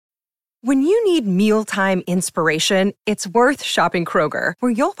When you need mealtime inspiration, it's worth shopping Kroger,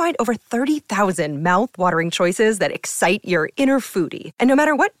 where you'll find over 30,000 mouth-watering choices that excite your inner foodie. And no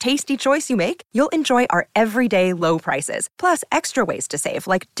matter what tasty choice you make, you'll enjoy our everyday low prices, plus extra ways to save,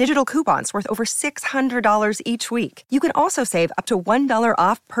 like digital coupons worth over $600 each week. You can also save up to $1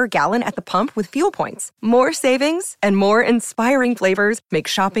 off per gallon at the pump with fuel points. More savings and more inspiring flavors make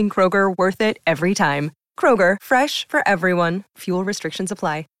shopping Kroger worth it every time. Kroger, fresh for everyone. Fuel restrictions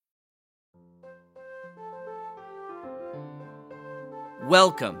apply.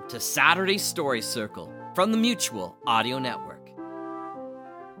 Welcome to Saturday Story Circle from the Mutual Audio Network.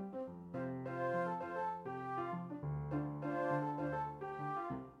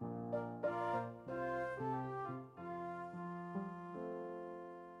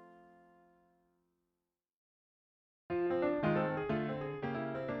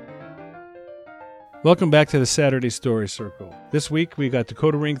 Welcome back to the Saturday Story Circle. This week we got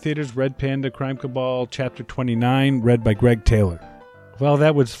Dakota Ring Theater's Red Panda Crime Cabal, Chapter 29, read by Greg Taylor. Well,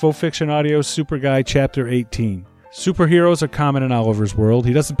 that was Faux Fiction Audio's Super Guy, Chapter 18. Superheroes are common in Oliver's world.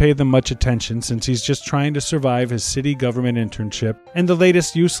 He doesn't pay them much attention since he's just trying to survive his city government internship and the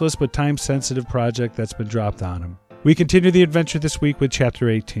latest useless but time-sensitive project that's been dropped on him. We continue the adventure this week with Chapter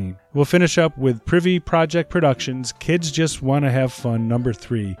 18. We'll finish up with Privy Project Productions' Kids Just Want to Have Fun, Number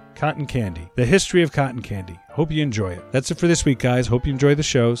 3, Cotton Candy, the history of cotton candy. Hope you enjoy it. That's it for this week, guys. Hope you enjoy the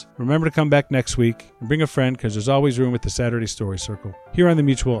shows. Remember to come back next week and bring a friend, because there's always room at the Saturday Story Circle here on the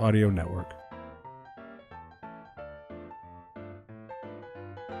Mutual Audio Network.